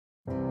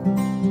Hello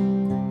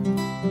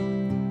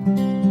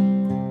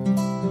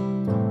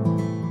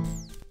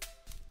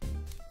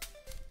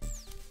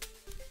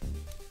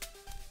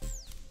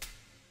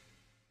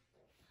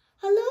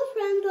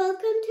friends,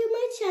 welcome to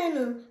my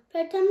channel,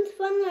 Pratham's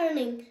Fun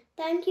Learning.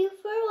 Thank you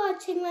for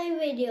watching my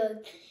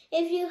videos.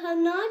 If you have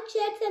not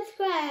yet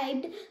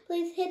subscribed,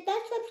 please hit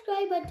that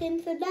subscribe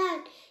button so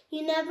that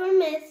you never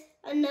miss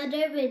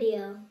another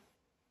video.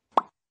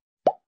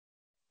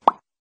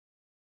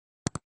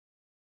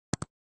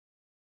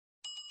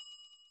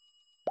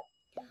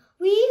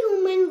 We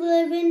humans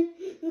live in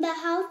the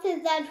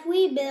houses that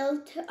we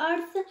built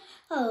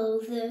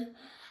ourselves.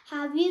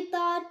 Have you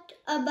thought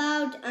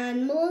about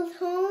animals'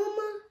 home?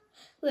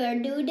 Where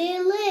do they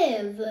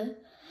live?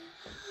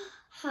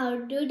 How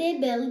do they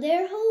build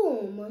their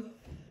home?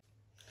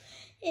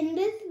 In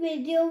this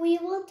video, we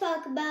will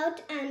talk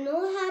about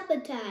animal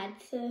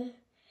habitats.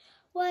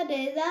 What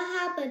is a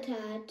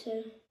habitat?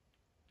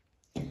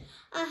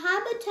 A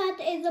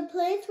habitat is a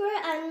place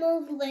where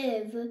animals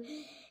live.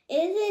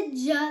 Is it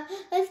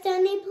just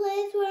any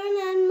place where an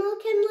animal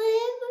can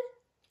live?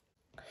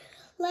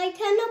 Like,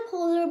 can a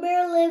polar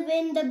bear live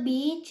in the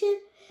beach?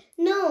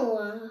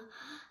 No.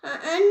 An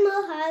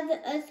animal has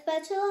a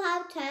special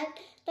habitat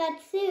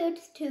that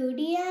suits to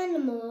the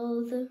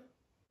animals.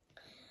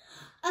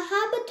 A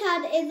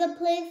habitat is a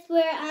place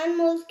where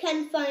animals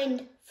can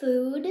find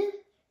food,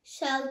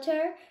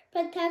 shelter,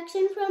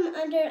 protection from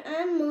other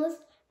animals,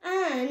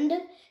 and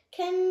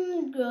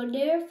can grow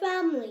their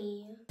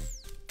family.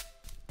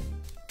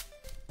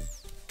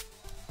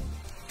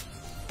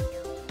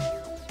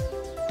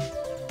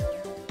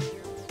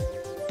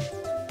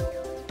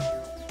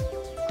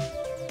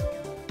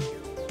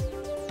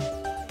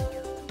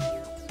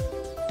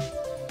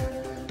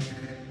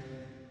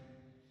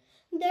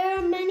 There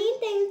are many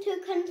things to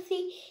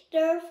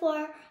consider for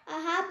a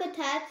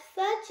habitat,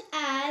 such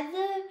as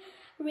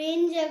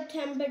range of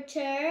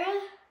temperature,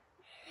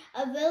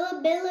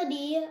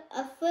 availability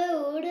of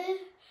food,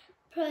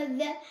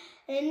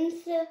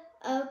 presence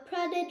of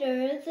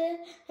predators,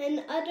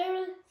 and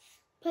other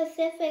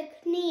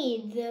specific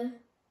needs.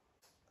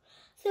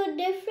 So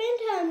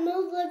different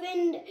animals live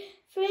in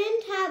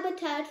different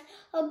habitats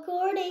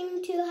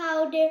according to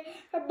how their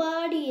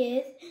body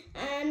is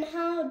and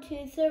how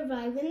to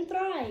survive and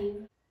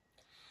thrive.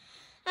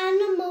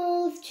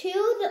 Animals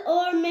choose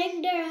or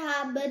make their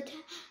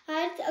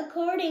habitats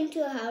according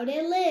to how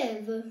they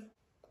live.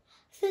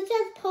 Such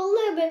as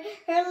polar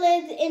bear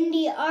lives in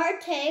the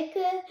Arctic,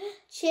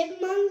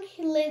 chipmunk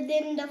lives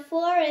in the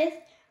forest,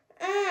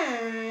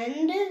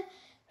 and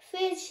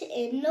fish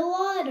in the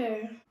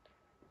water.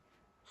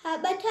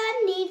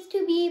 Habitat needs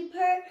to be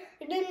per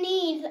the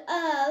needs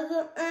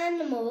of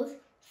animals,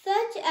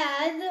 such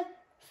as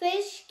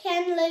fish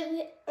can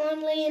live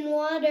only in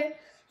water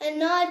and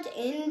not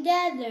in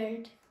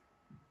desert.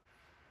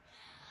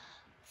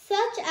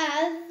 Such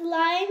as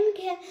lion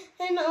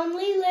can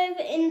only live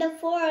in the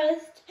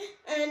forest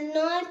and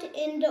not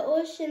in the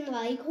ocean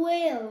like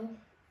whale.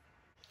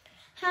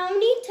 How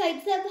many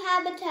types of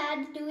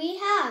habitats do we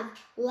have?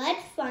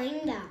 Let's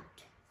find out.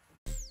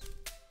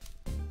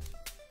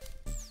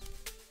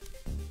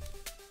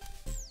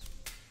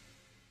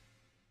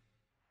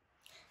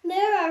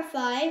 There are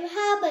 5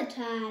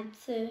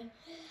 habitats.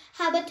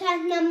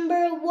 Habitat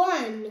number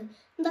 1,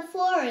 the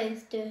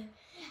forest.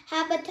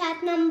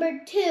 Habitat number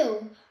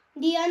 2,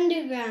 the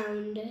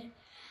underground.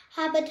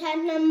 Habitat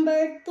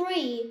number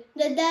 3,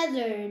 the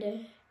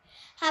desert.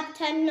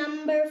 Habitat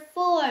number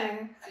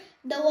 4,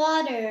 the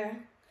water.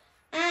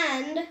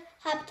 And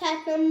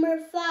habitat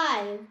number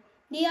 5,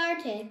 the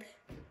Arctic.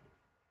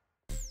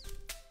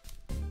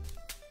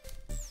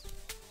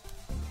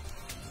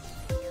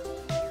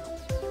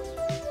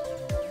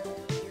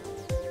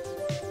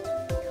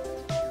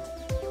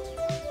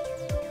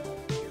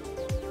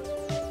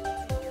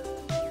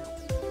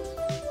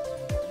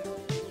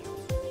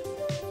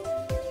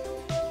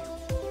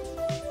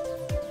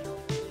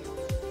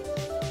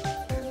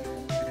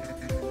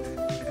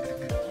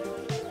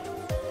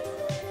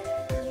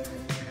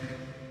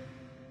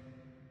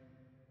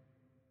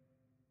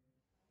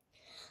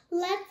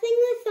 Let's sing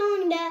a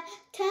song that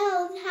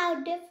tells how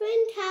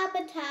different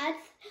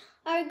habitats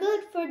are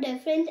good for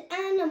different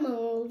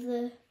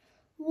animals.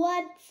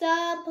 What's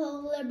a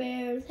polar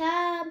bear's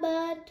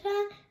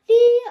habitat?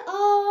 The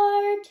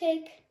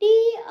Arctic,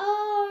 the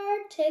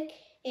Arctic.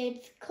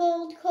 It's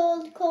cold,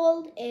 cold,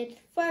 cold. It's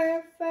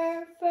fur,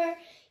 fur, fur.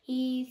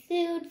 He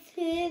suits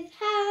his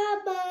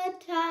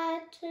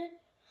habitat.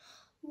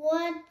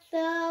 What's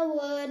a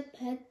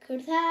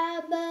woodpecker's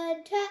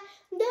habitat?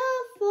 The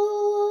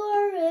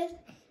forest.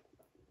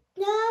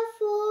 The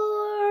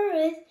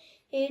forest,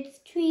 it's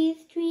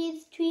trees,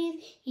 trees,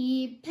 trees.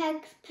 He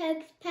pecks,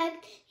 pecks,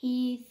 pecks.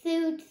 He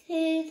suits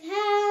his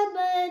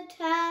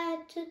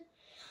habitat.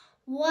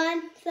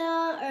 What's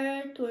a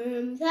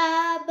earthworm's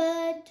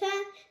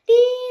habitat?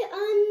 The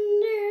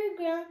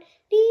underground,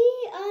 the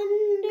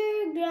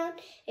underground.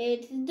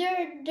 It's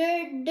dirt,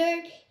 dirt,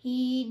 dirt.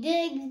 He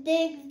digs,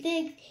 digs,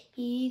 digs.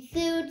 He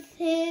suits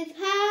his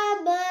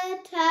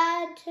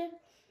habitat.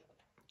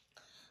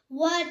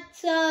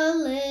 What's a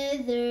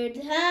lizard's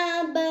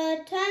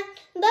habitat?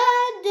 The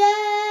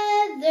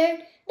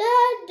desert, the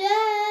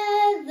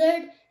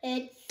desert.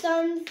 It's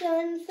sun,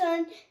 sun,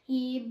 sun.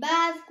 He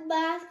bask,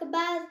 bask,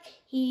 bask.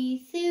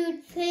 He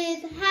suits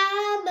his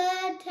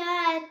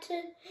habitat.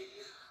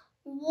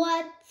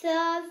 What's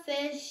a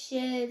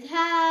fish's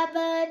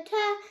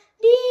habitat?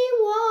 The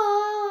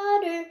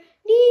water,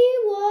 the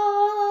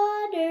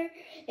water.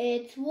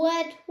 It's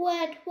wet,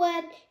 wet,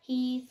 wet.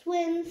 He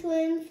swims,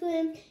 swims,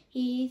 swims.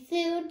 He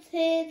suits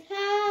his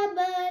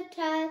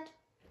habitat.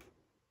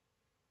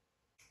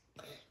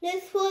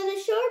 This was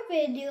a short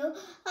video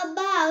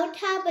about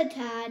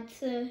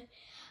habitats.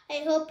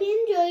 I hope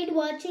you enjoyed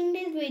watching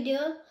this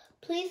video.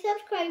 Please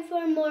subscribe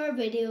for more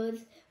videos.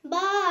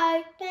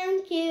 Bye.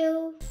 Thank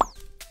you.